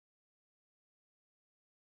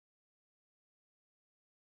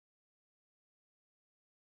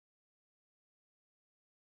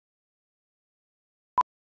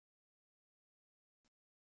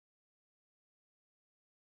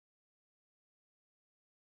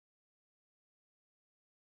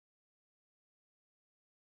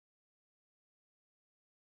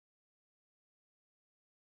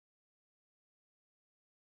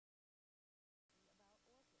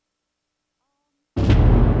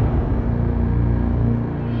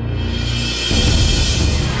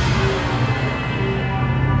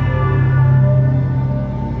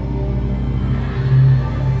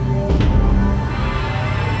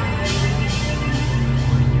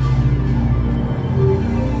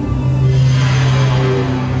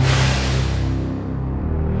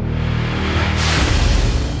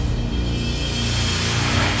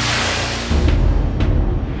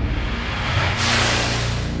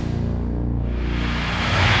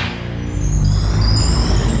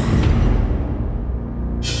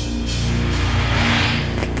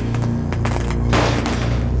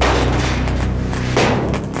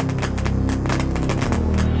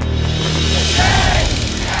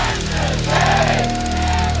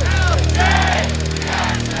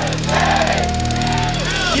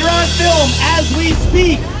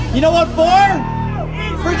You know what for?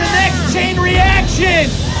 For the next chain reaction!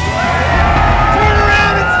 Turn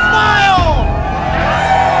around and smile!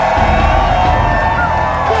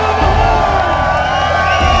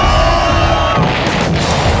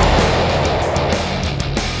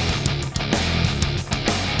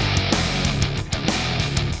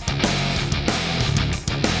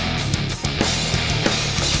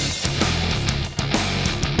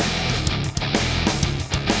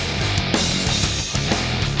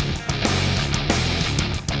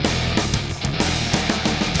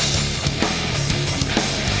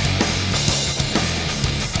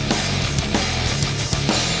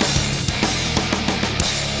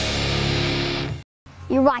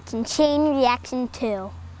 You're watching Chain Reaction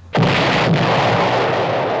 2.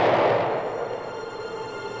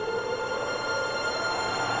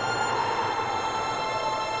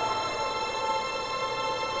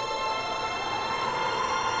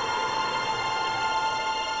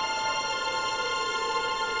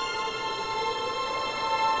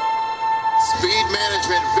 Speed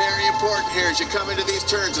management, very important here as you come into these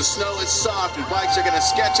turns. The snow is soft and bikes are going to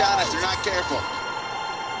sketch out if they're not careful.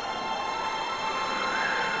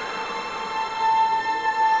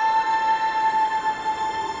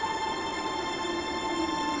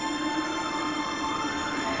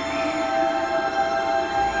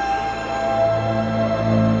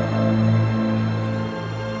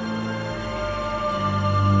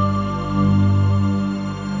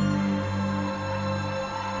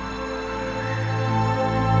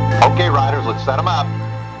 Okay, riders, let's set them up.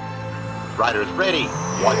 Riders ready.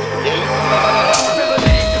 Watch the gate. I feel the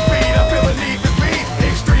need for speed, I feel the need for speed.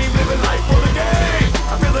 Extreme living life for the game.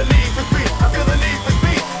 I feel the need for speed, I feel the need for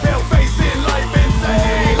speed. Pale facing life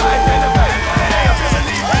insane. Life in a bad way. I feel the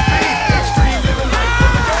need for speed. Extreme living life for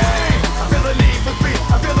the game. I feel the need for speed,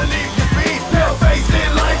 I feel the need for speed. Pale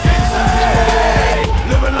facing life insane.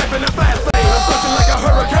 Living life in a fast lane. I'm pushing like a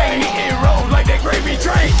hurricane. Eating roads like that gravy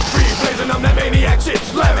train. Free blazing, I'm that maniac shit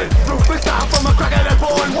slamming. Ruthless time from a cracker that's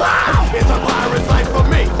born. Wow! It's a pirate's life for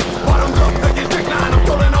me. Bottoms up, against Trick 9, I'm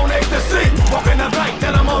pulling on ecstasy. Walking the blank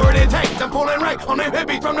that I'm already tanked. I'm pulling rank on them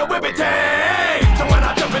hippies from the whippet tank. So when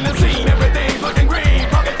I jump in the scene, everything's looking green.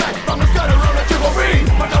 Pocket back from the gutter on the triple B.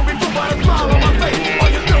 But don't be fooled by the smile on my face. Or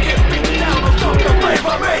you still get beaten down on stuff to play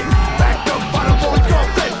for me. Backed up by the bullet drop,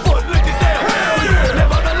 that foot licked it down. Hell yeah!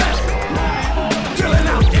 Nevertheless, chilling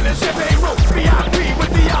out in the champagne room. VIP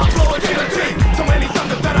with the outlaw agility. So many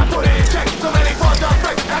suckers that I put in check. So many parts I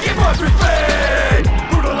wreck. I get much respect.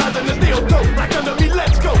 Brutalizing the steel toe. Like under me,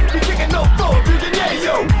 let's go. Be kicking no floor, abusing yeah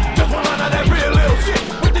yo. Just one line of that real little shit.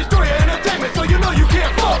 With Destroyer Entertainment, so you know you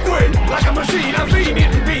can't fuck with. Like a machine, I'm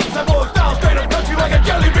feeding beats. I boil style straight up country like a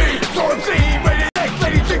jelly bean. So I'm seeing ready next.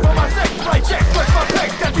 Lady drink for my sex. Right check, flex my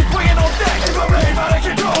pecs. Got you swinging on deck. It's a rave out of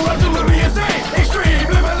control, absolutely insane. Extreme,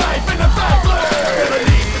 living life in the fast lane. Feel the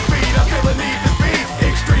need for speed, I feel the need for speed.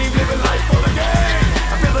 Extreme, living life for the game.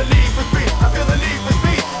 I feel the need for speed, I feel the need for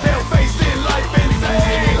speed. They'll face in life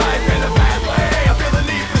insane. Life in a fast lane. I feel the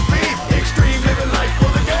need for speed. Extreme, living life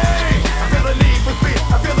for the game. I feel the need for speed,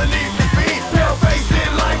 I feel the need for speed. They'll face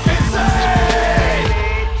in life insane.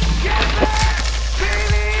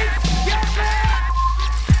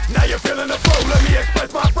 Now you're feeling the flow, let me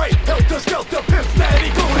express my freight. Helter skelter, pimp steady,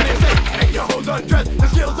 going insane. And your hoes undressed, the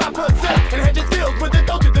skills I possess. Enhance your skills with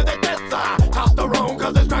indulgence to the test. Testosterone,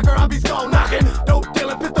 cause this cracker I'll be skull knocking. Dope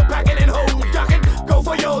dealing, pistol packing, and hoes jocking. Go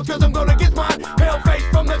for yours, cause I'm gonna get mine. Pale face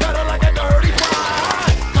from the gutter like a dirty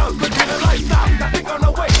swine. Cause we're getting lifestyle, I think on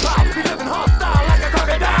the way pop. We living hostile like a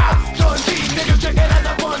crocodile. John G, niggas checking as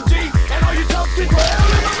a 1G. And all you tough kids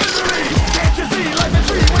well in my misery. Can't you see life is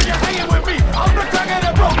free when you're hanging with me? I'm the cracker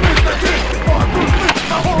that broke Mr. T. Boy, Bruce Lee,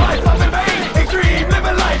 my whole life I've been vain. Extreme,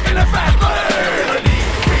 living life in a fast lane. I feel the need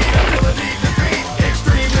for speed, I feel the need for speed.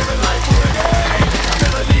 Extreme, living life for the game. I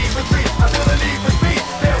feel the need for speed, I feel the need for speed.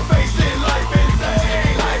 They're facing life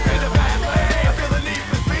insane. Life in a fast lane. I feel the need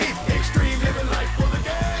for speed. Extreme, living life for the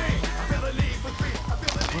game. I feel the need for speed, I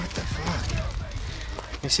feel the need for speed. What the fuck?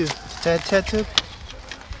 You see the dad tattoo?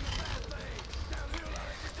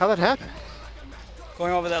 How'd that happen?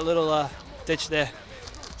 Going over that little ditch there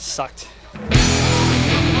sucked.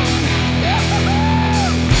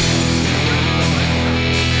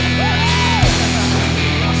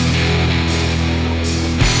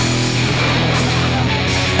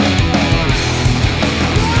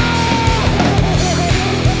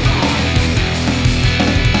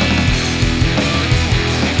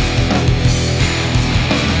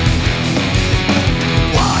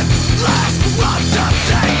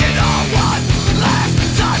 Take it all one last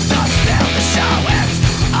time to steal the show. It's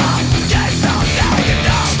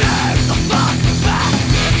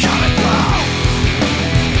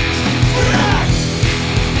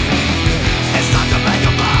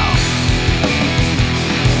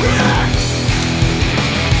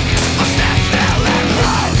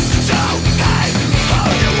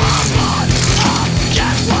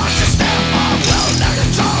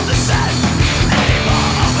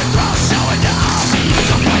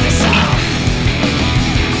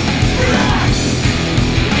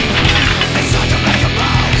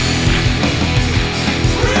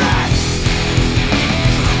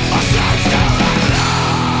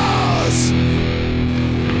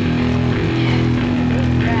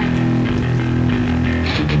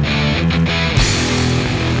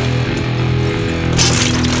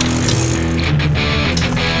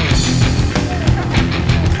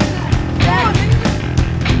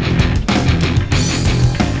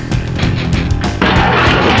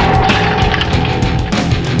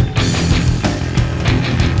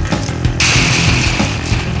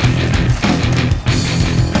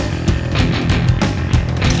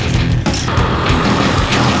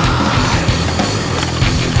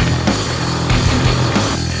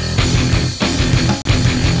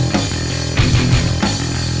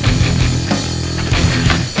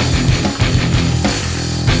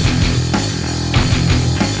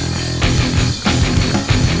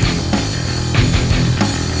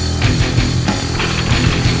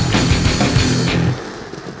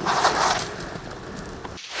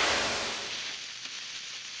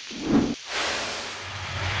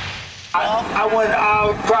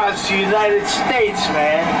all across the United States,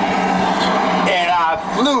 man. And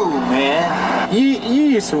I flew, man. You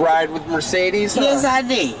used to ride with Mercedes, huh? Yes, I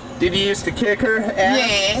did. Did you used to kick her?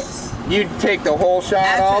 Yes. You'd take the whole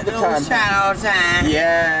shot all the time. Shot all the time.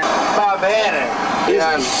 Yeah. Bob Hanna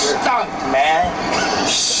is stunk, man.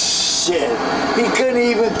 Shit. He couldn't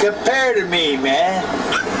even compare to me, man.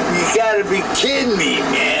 You gotta be kidding me,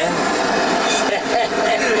 man.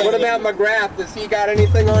 What about McGrath? Has he got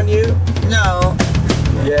anything on you? No.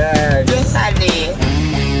 Yeah. Yes, I did.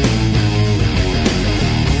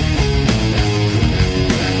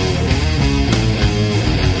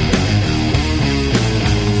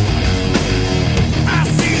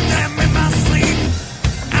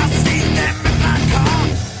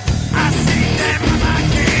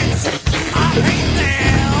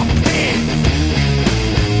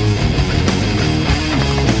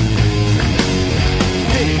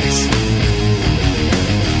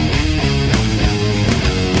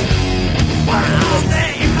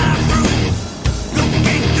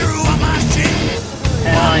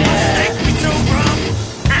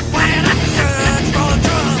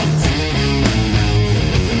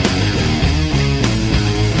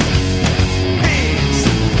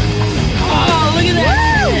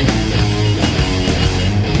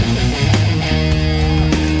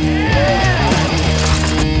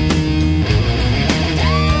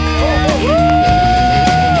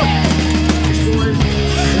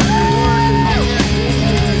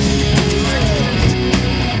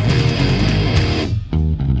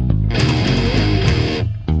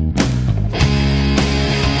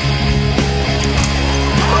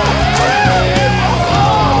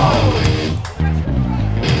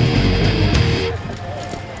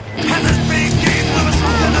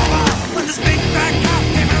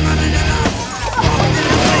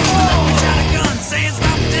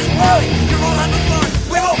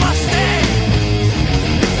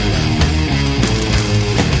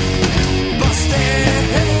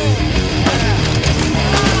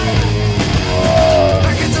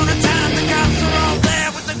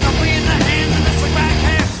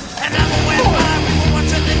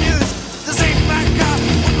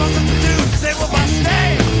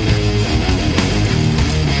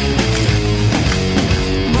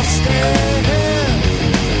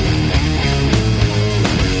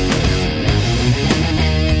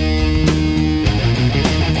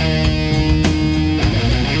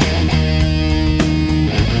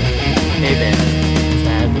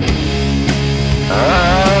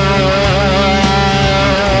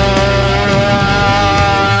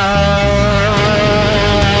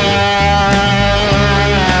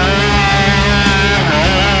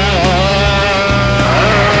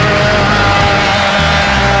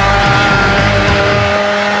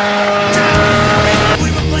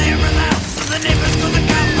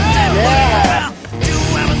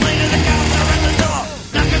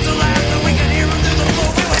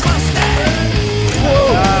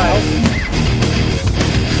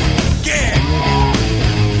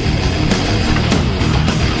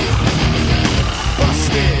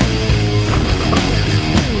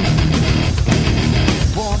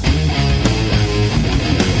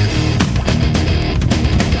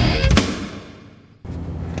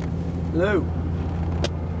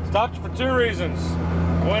 Stopped for two reasons.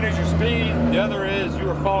 One is your speed, the other is you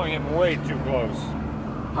were following him way too close.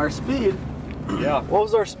 Our speed? Yeah. What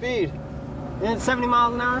was our speed? Isn't it 70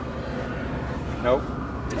 miles an hour? Nope.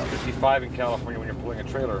 It's 55 in California when you're pulling a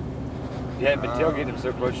trailer. If you hadn't been tailgating him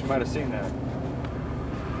so close, you might have seen that.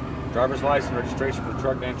 Driver's license, registration for the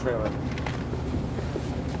truck and trailer.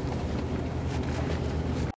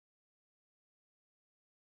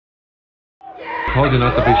 Told you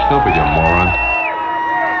not to be stupid, you moron.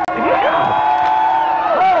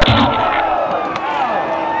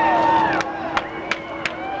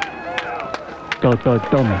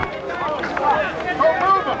 Dummy.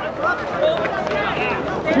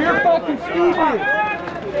 You're fucking stupid!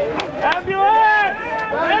 Ambulance!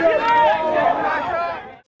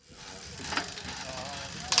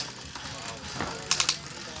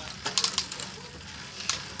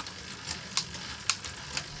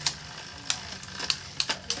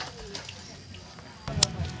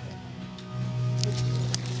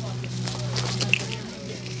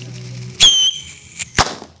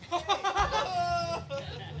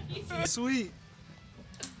 Sweet.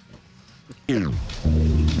 They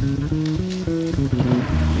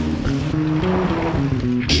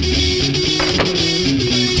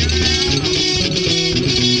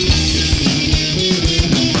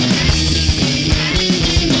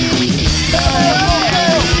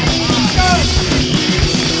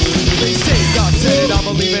say God did it, I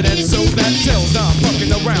believe it, and so that tells. Now I'm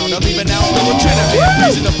fucking around, I'm leaving out the Trinity.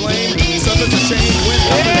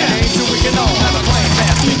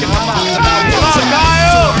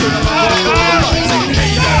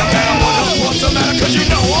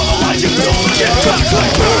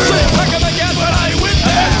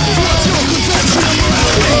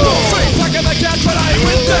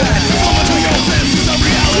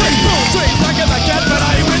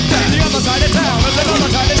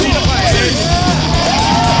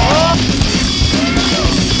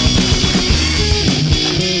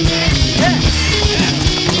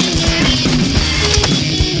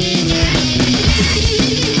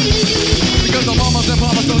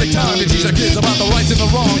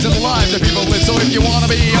 lives that people live. So if you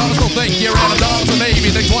wanna be honest, don't think you're out of dodge. So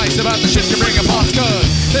maybe think twice about the shit you bring upon us, cause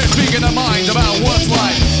they're speaking their minds about what's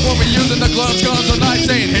like. We'll be using the gloves, guns, or knives,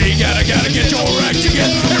 saying, hey, gotta get your act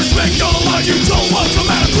together. And respect all the lies you told once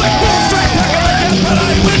from out of click. Straight back in the gap, but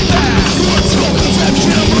I ain't with that. What's your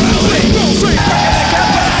conception of morality? Straight back in the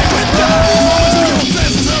gap, but I ain't with that. What's your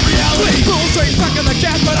senses of reality? Straight back in the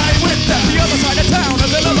gap, but I ain't with that. The other side of town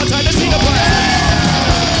is another time to see the plan.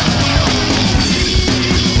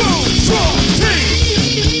 Boom, strong team.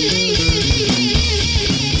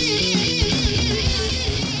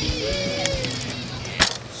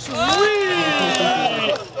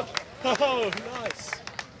 Oh, nice.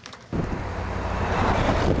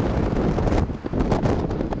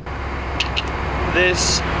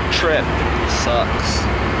 This trip sucks.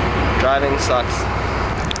 Driving sucks.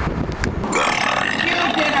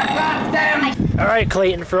 Alright,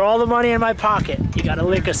 Clayton, for all the money in my pocket, you gotta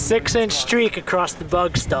lick a 6-inch streak across the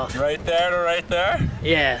bug stuff. Right there to right there?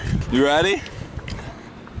 Yeah. You ready?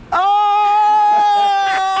 Oh!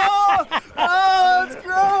 Oh, that's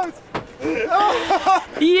gross!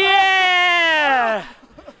 Yeah!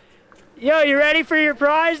 Yo, you ready for your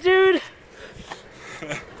prize, dude?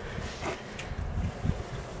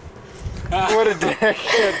 What a dick.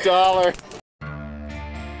 $1.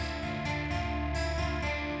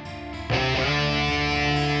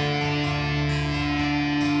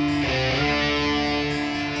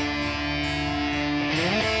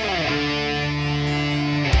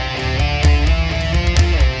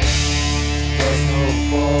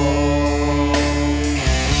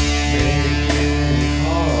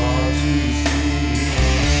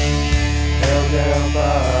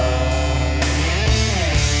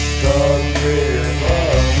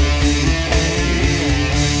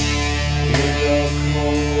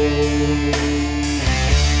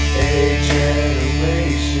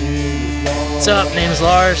 What's up? Name's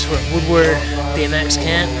Lars. We're at Woodward BMX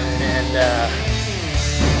camp and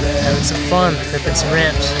having some fun, ripping some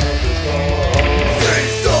ramps.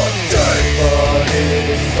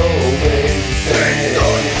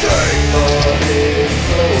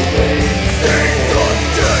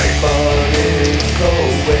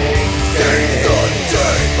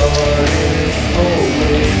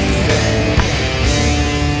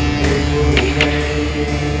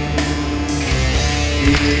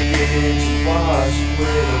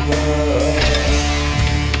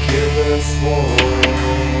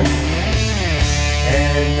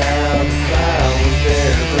 And now the flowers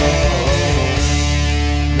they're gone,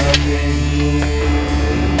 nothing new.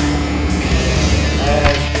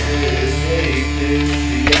 As this hate fills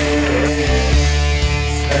the air,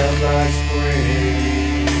 smells like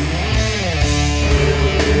spring. We'll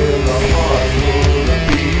fill our hearts full of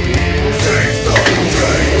fear. Taste on the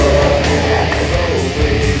train, but it's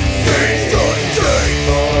always taste on the train,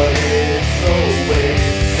 but it's always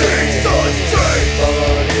taste on the train,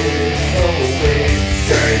 but it's always.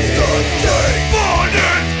 Taste on the train, but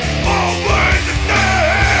it's always the same.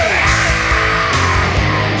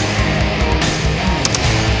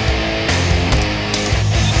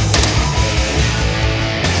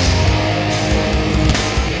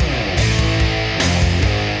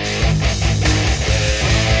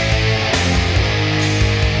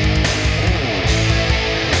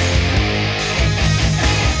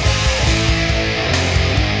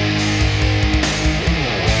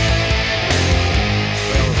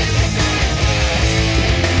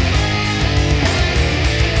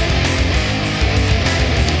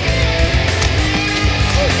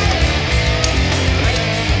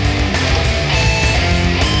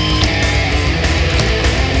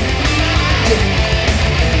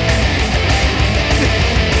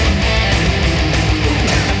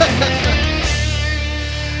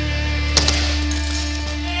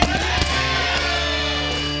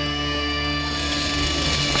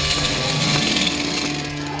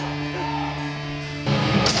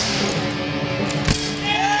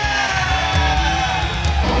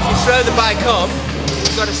 Throw the bike up,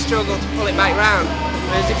 you've got to struggle to pull it back round.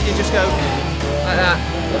 Whereas if you just go like that,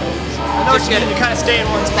 I know what you mean, you kind of stay in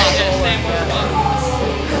one spot. Yeah, stay in one spot.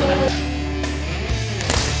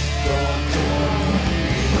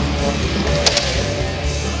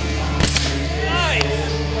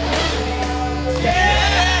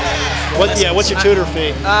 What's your tutor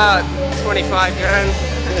fee? 25 grand.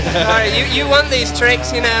 Alright, you want these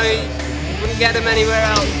tricks, you know, you wouldn't get them anywhere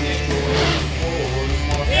else.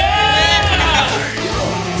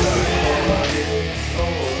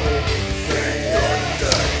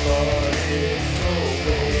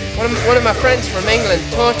 One of my friends from England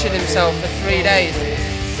tortured himself for 3 days.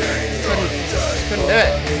 Couldn't do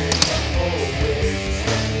it.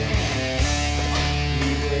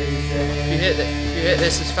 hit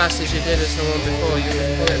this as fast as you did as the one before, you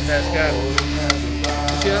would pull it first go.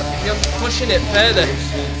 If you're pushing it further.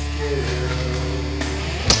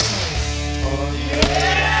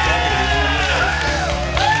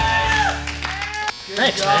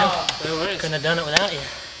 Thanks, man. No worries. Couldn't have done it without you.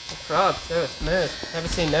 Proud, so smooth. Never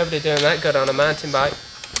seen nobody doing that good on a mountain bike.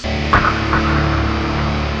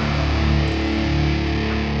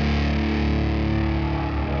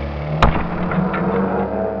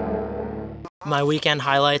 My weekend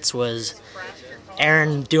highlights was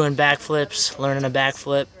Aaron doing backflips, learning a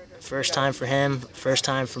backflip. First time for him, first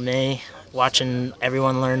time for me. Watching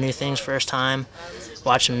everyone learn new things first time.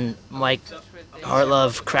 Watching Mike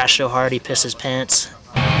Hartlove crash so hard he pissed his pants.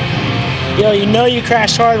 Yo, you know you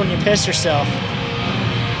crashed hard when you piss yourself.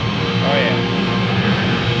 Oh yeah.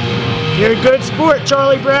 You're a good sport,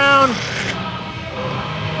 Charlie Brown.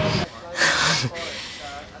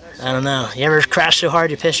 I don't know. You ever crash so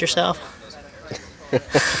hard you piss yourself?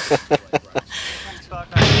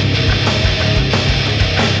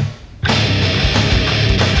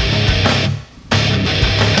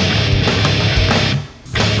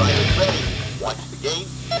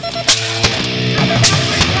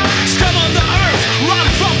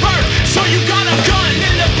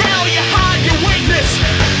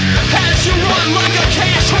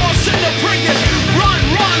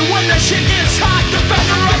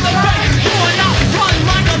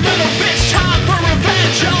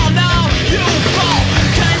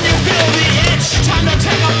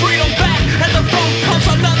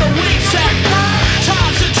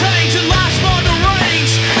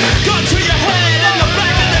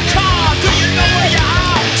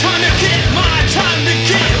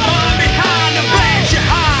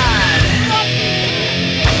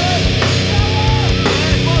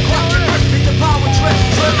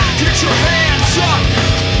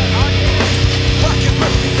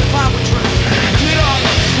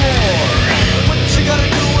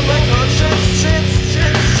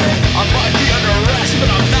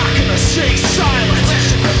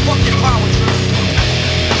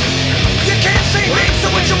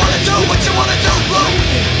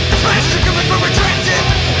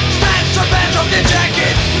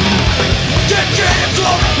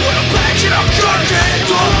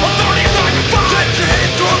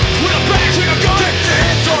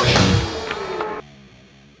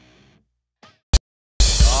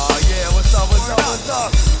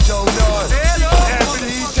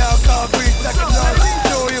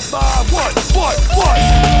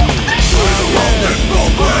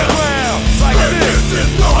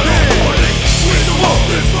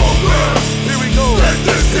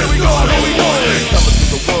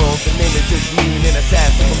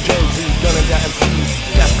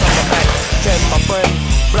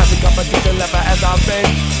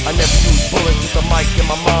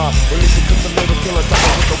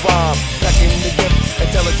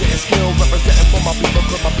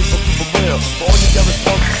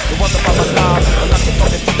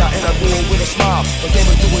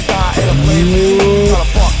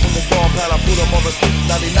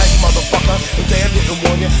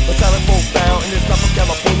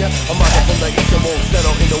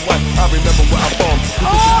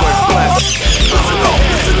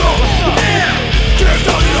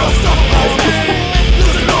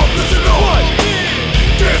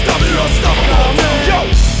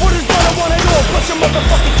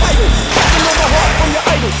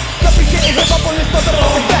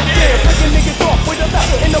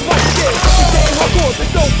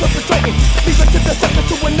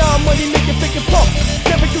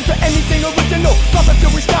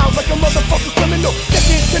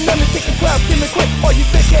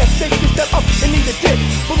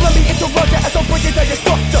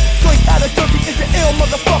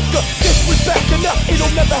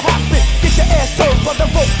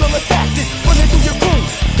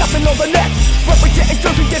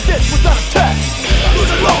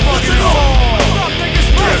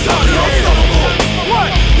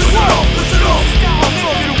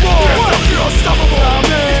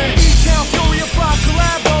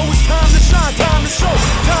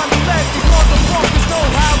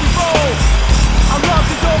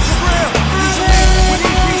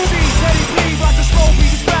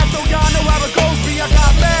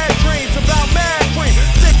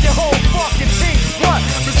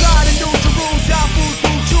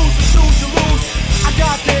 Choose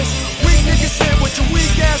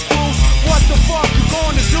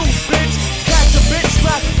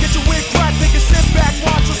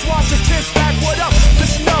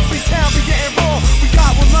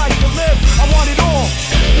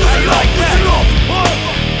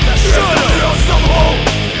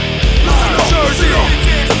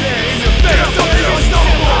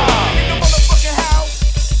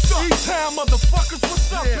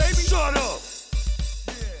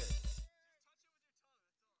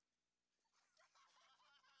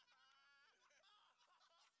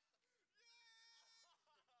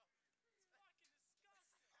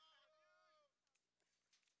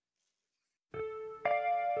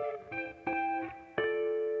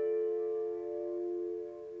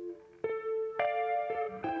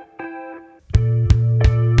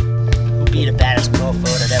baddest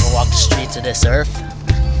mofo that ever walked the streets of this earth.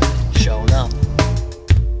 Showing up.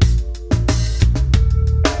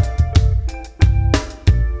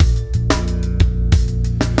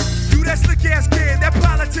 You that slick ass kid, that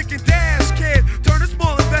politic and dash kid, turn a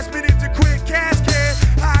small investment into quick cash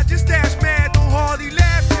kid. I just dash mad, don't hardly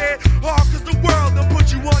laugh kid. Hard cause the world will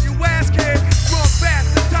put you on your ass kid. Run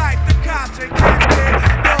fast and tight, the cops ain't catch kid.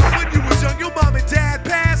 No, when you was young, your mom and dad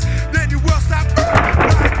passed. Then your world stopped,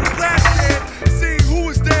 life was last kid. See who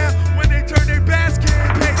was there when they turned their basket.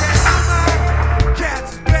 Pay that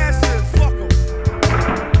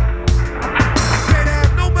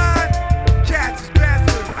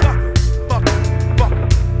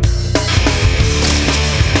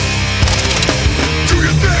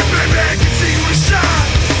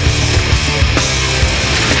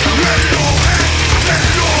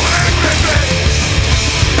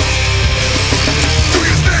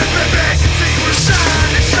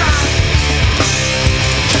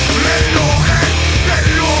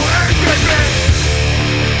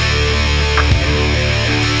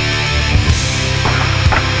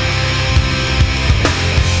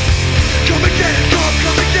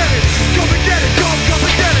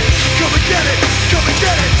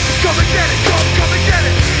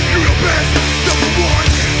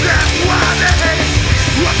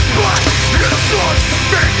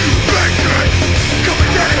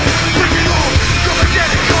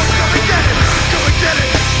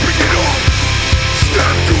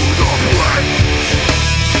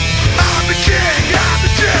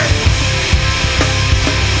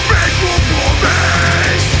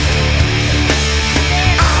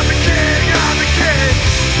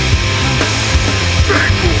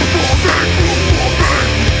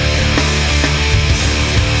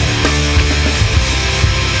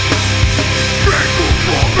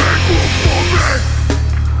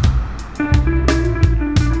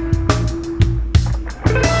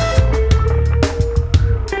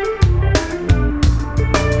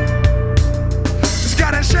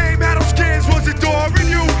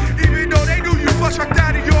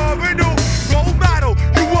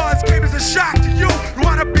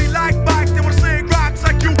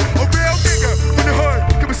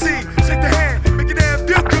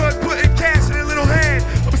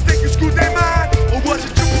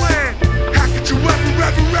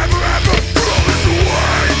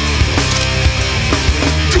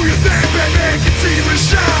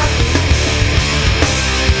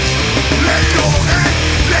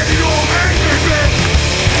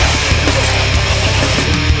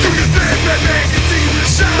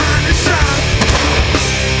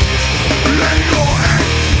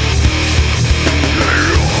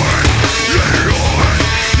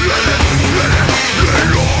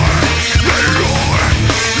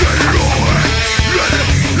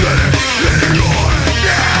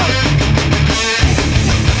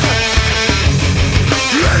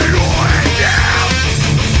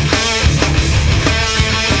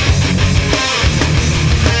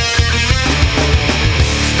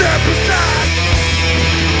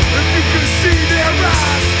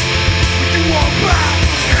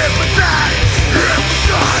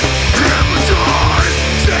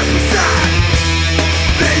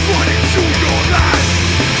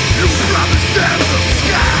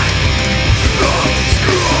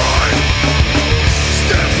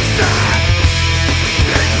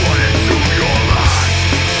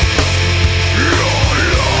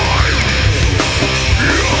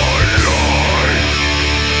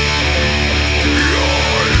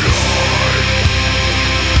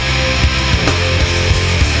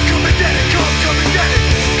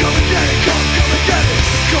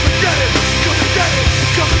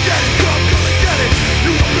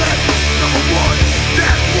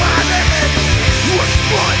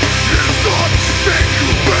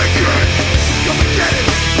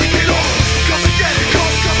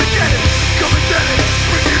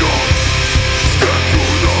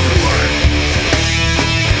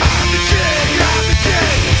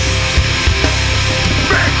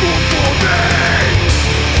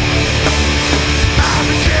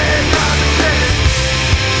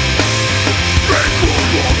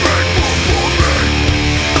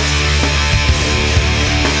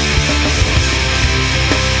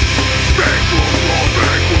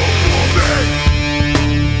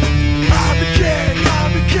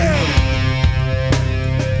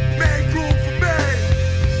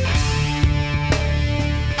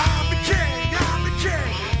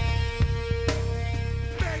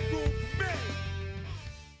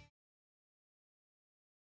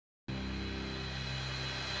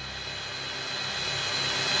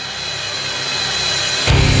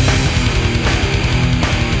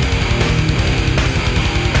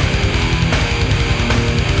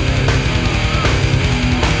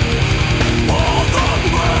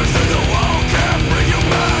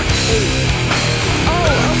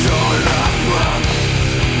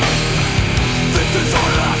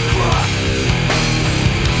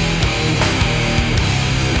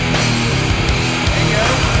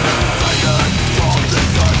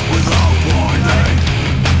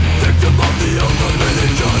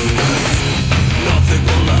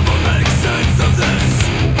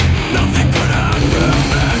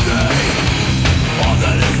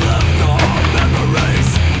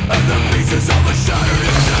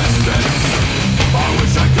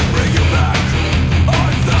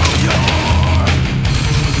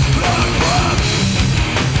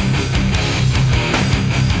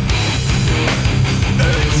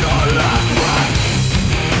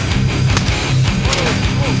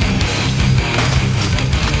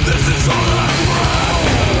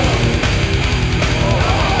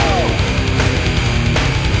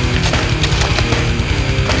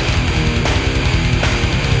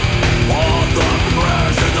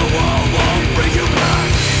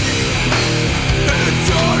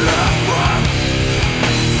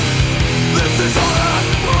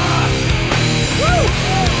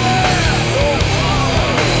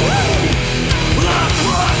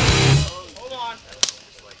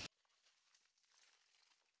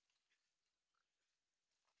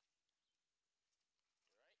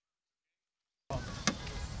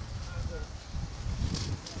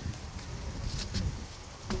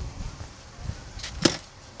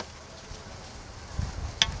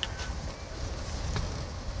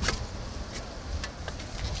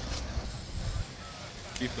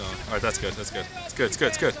Keep going. All right, that's good. That's good. It's good. It's good.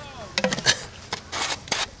 It's good.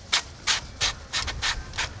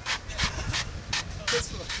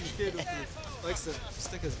 This fucking kid likes to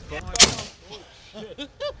stick his butt.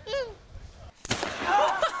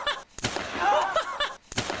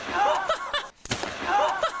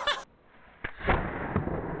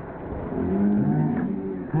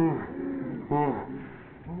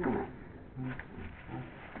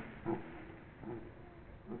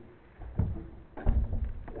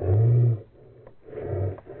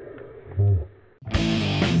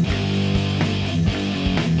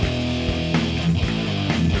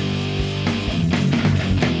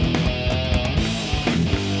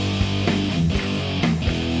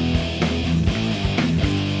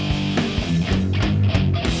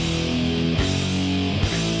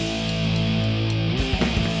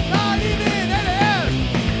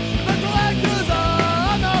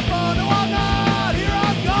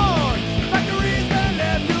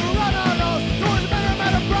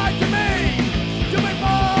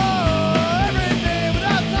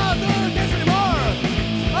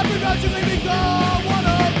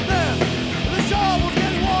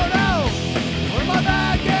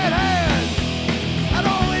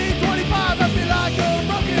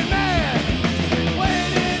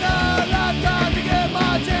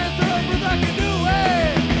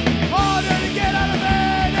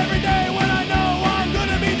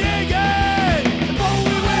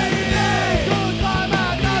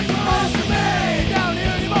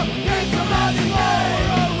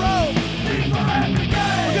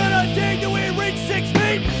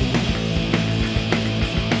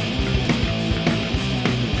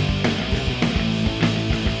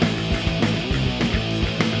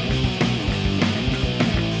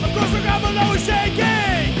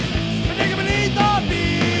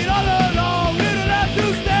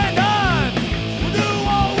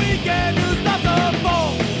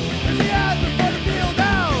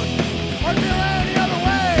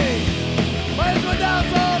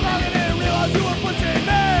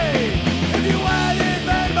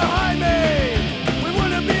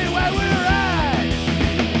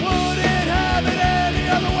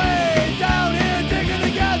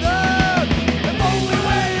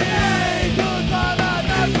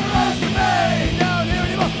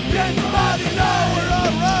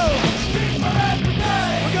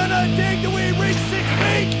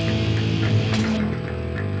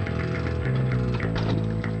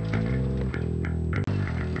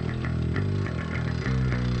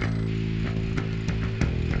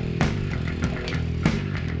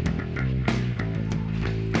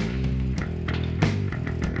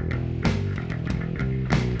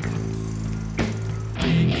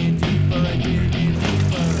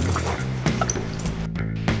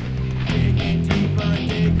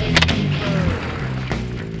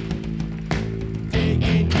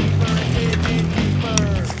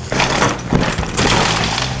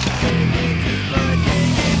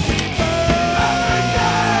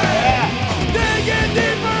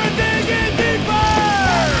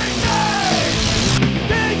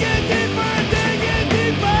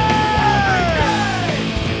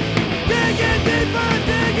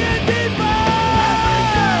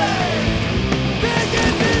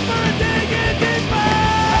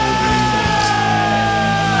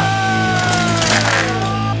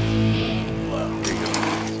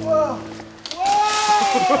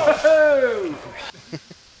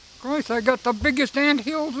 Christ, I got the biggest ant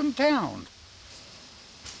hills in town.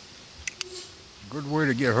 Good way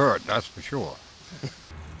to get hurt, that's for sure.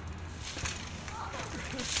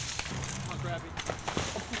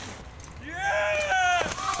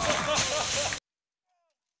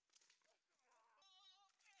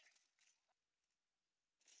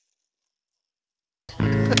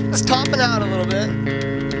 It's topping out a little bit,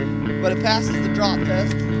 but it passes the drop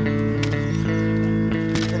test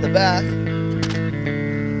in the back.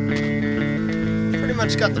 Pretty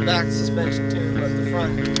much got the back suspension too, but the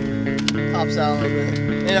front tops out a little bit.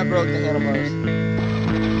 And I broke the handlebars.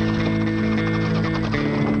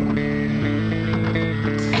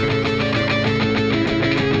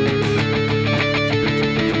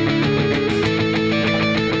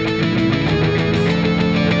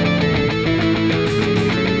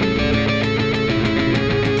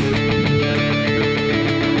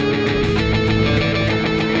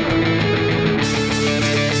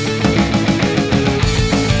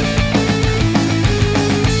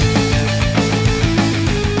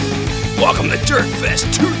 Welcome to Dirt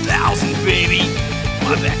Fest 2000, baby!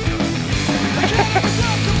 My back.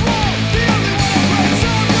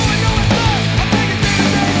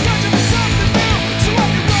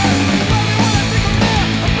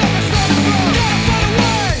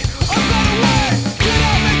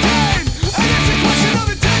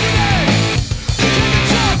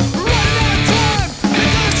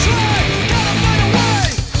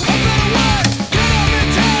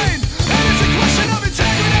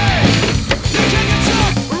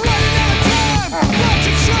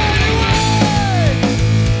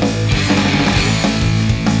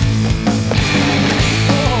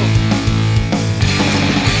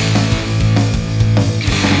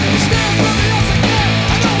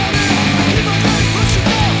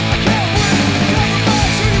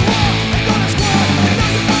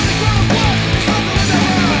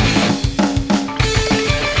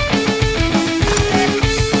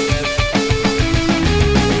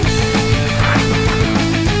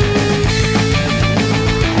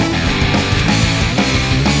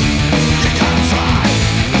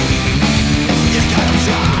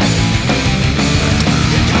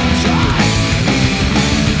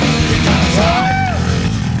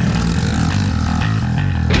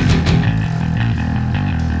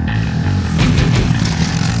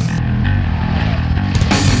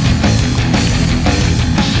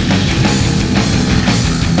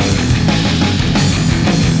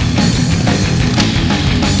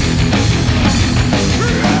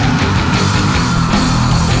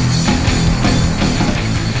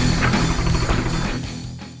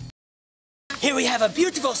 Here we have a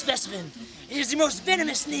beautiful specimen. It is the most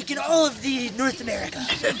venomous snake in all of the North America.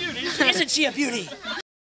 Isn't she a beauty?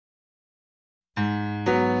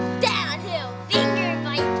 Downhill, finger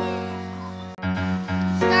biting.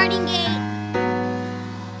 Starting gate.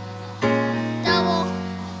 Double.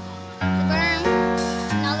 The berm.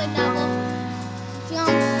 Another double.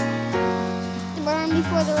 Jump. The berm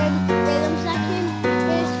before the rhythm section.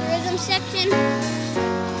 Here's the rhythm section.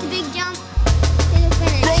 The big jump. To the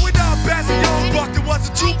finish. Growing up as a young buck, there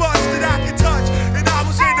wasn't too much that I could touch. And I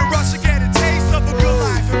was in a rush to get a taste of a good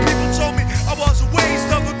life. And people told me I was a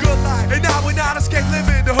waste of a good life. And I went out and escape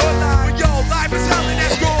living the hood life. But yo, life is hell and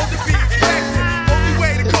that's going to be expected. Only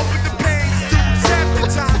way to cope with the pain is to accept the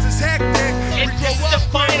times is hectic. It's the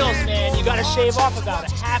finals, man. You gotta shave off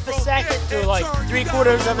about a half a second to like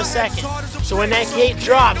 3/4 of a second. So when that gate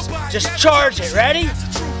drops, just charge it. Ready?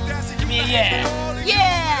 Give me a yeah.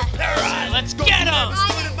 Yeah! Alright, let's get him!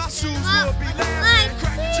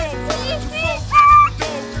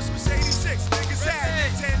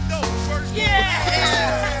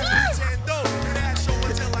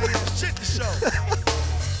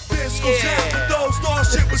 This goes out to those thought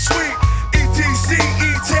shit was sweet. ETC,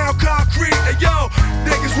 E.town Concrete. And yo,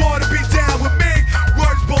 niggas wanna be down with me.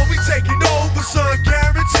 Words, boy, we taking over, son,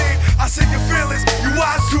 guaranteed. I see your feelings, you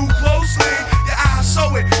watch too closely. Your eyes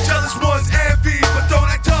show it, jealous ones envy. But don't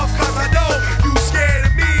act tough, cause I know you scared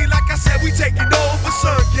of me. Like I said, we taking over,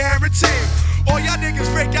 son, guaranteed. All y'all niggas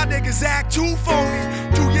fake, y'all niggas act too phony.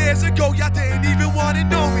 2 years ago, y'all didn't even wanna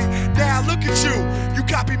know me. Now look at you, you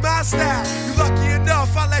copy my style. You lucky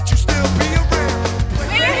enough, I let you still be around. We're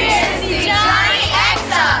here to see Johnny X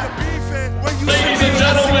up. Ladies and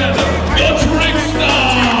gentlemen, the Trick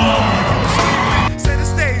Stars. Center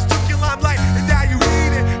stage, took your limelight, and now you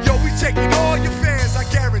eat it. Yo, we taking all your fans, I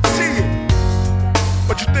guarantee it.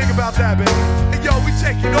 What you think about that, baby? And yo, we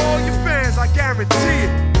taking all your fans, I guarantee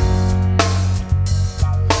it.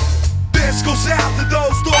 This goes out to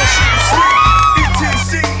those doors shit is sweet.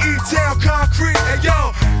 ETC, E.town Concrete. And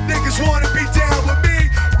yo, niggas wanna be down with me.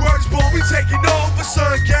 Words, boy, we taking over,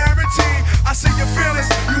 son, guaranteed. I see your feelings,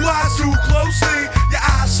 you eyes too closely. Your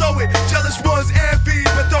eyes show it, jealous ones envy.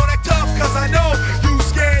 But don't act tough, cause I know you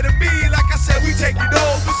scared of me. Like I said, we taking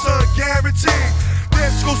over, son, guaranteed.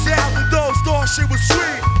 This goes out to those doors shit was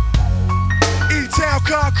sweet. E.town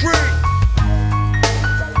Concrete.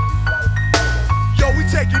 Yo, we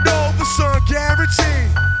taking over, son, guaranteed.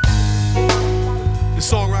 This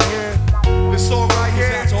song right here,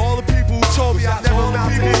 to all the people who told me I never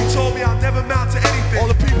amount to anything. Told me I never amount to anything. All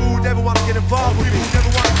the people who never want to get involved with me. It's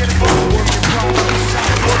all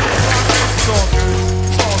good.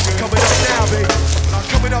 It's all good. Coming up now, baby. I'm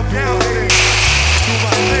coming up now, baby. Do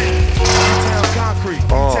my thing. E.town Concrete.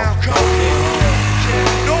 E.town Concrete.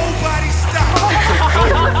 Nobody stop.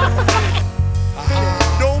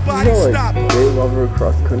 Nobody stop. They love our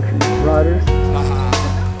cross-country riders.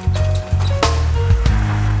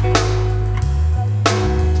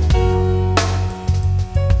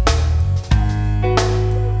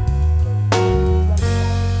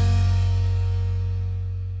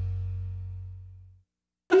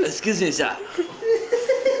 Excuse me, sir.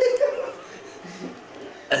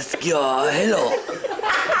 Hello.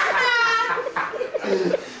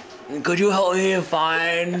 Could you help me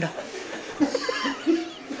find...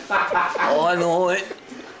 Oh, I know it.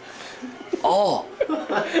 Oh.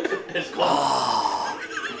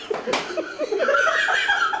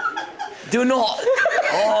 Do not.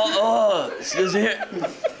 Excuse me.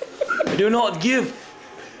 Do not give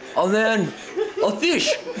a man a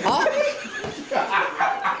fish. Huh?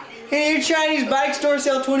 Hey, your Chinese bike store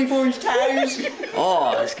sell 24-inch tires?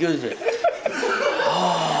 Oh, excuse me.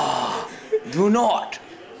 Oh, do not.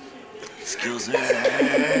 Excuse me.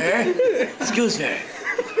 Excuse me.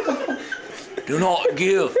 Do not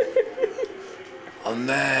give a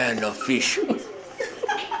man a fish.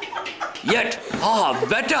 Yet,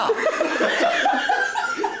 better.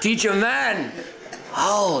 Teach a man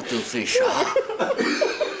how to fish,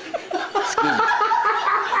 Excuse me.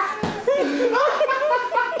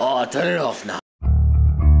 Oh, turn it off now.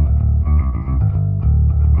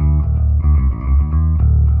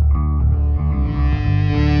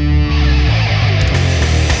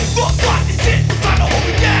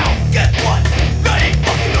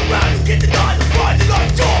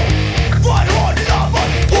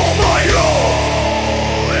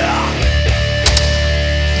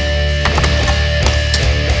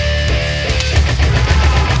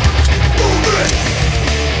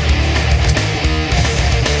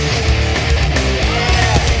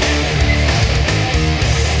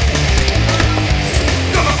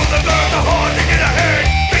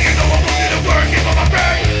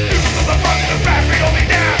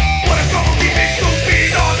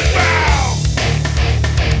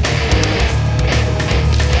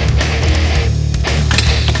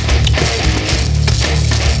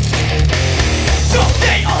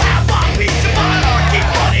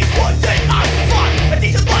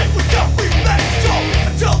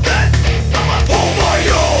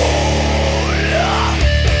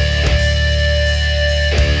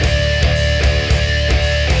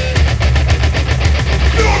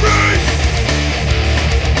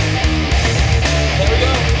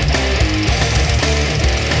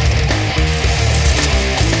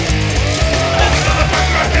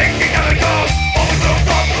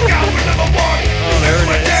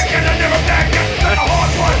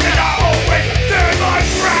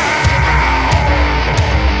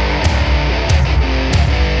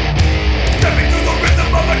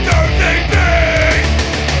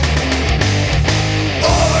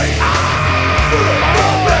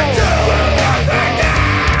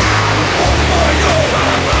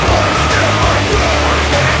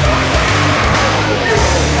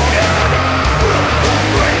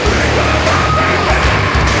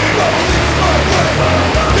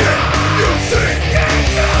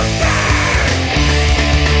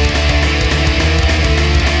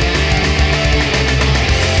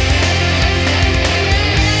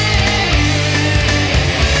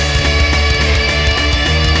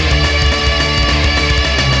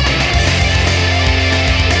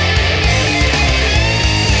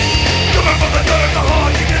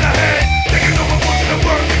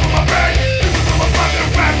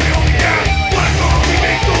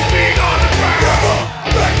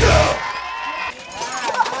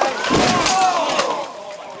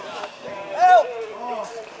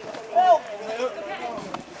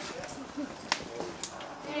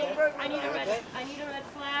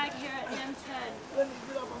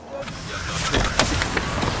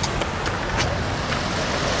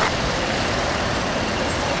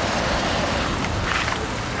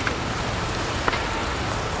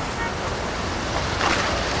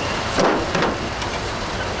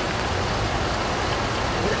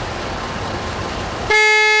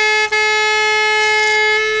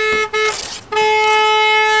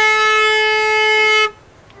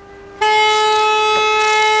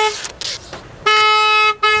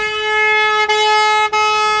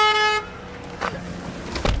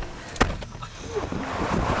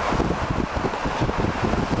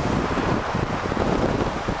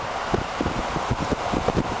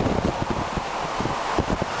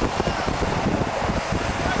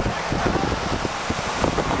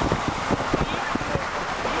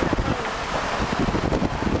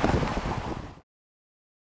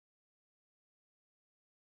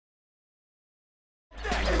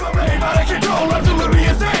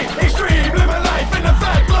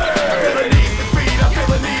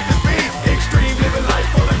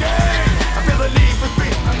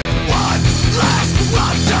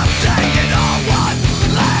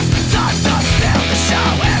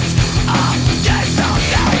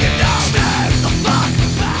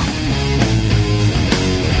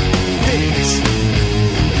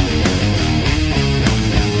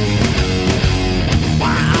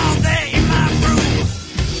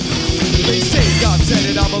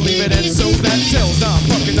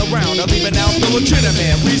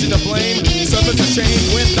 legitimate reason to blame. Servants are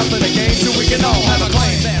changed with nothing to gain, so we can all have a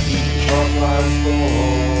claim.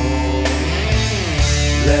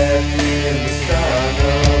 Left in the sun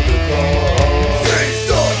of the cold.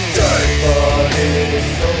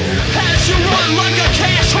 As you run like a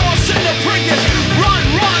cash horse in the Prius, run,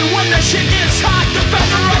 run when the shit gets hot.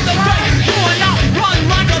 Defender of the faith, you are not run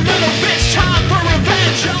like a little bitch. Time for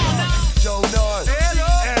revenge. Joe North,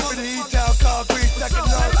 E.town Concrete, second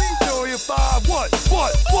note, Story of 5. What?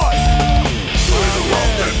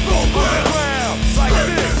 Like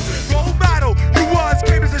this, role model. You once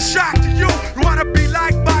came as a shock to you. You wanna be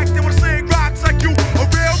like Mike, they wanna sling rocks like you. A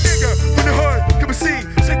real nigga from the hood, come and see,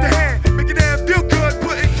 shake the hand, make it damn feel good,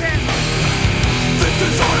 put in cash. This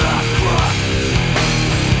is our last cry.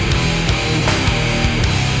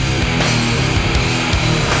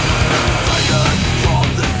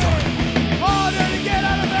 Harder to get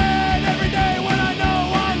out of bed every day when I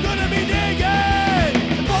know I'm gonna be digging.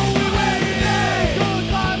 The only way today, good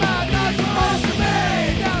climb out, not supposed to be.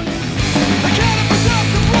 I can't protect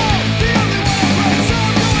the world, the only way I break, so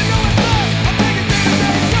I'm doing no effect. I'm taking day to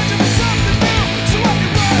day, searching for something new, so I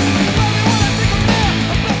can run. Finally when I think I'm there,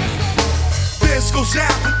 I'm back. This goes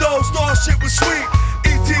out for those thought shit was sweet.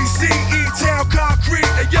 ETC, E-town.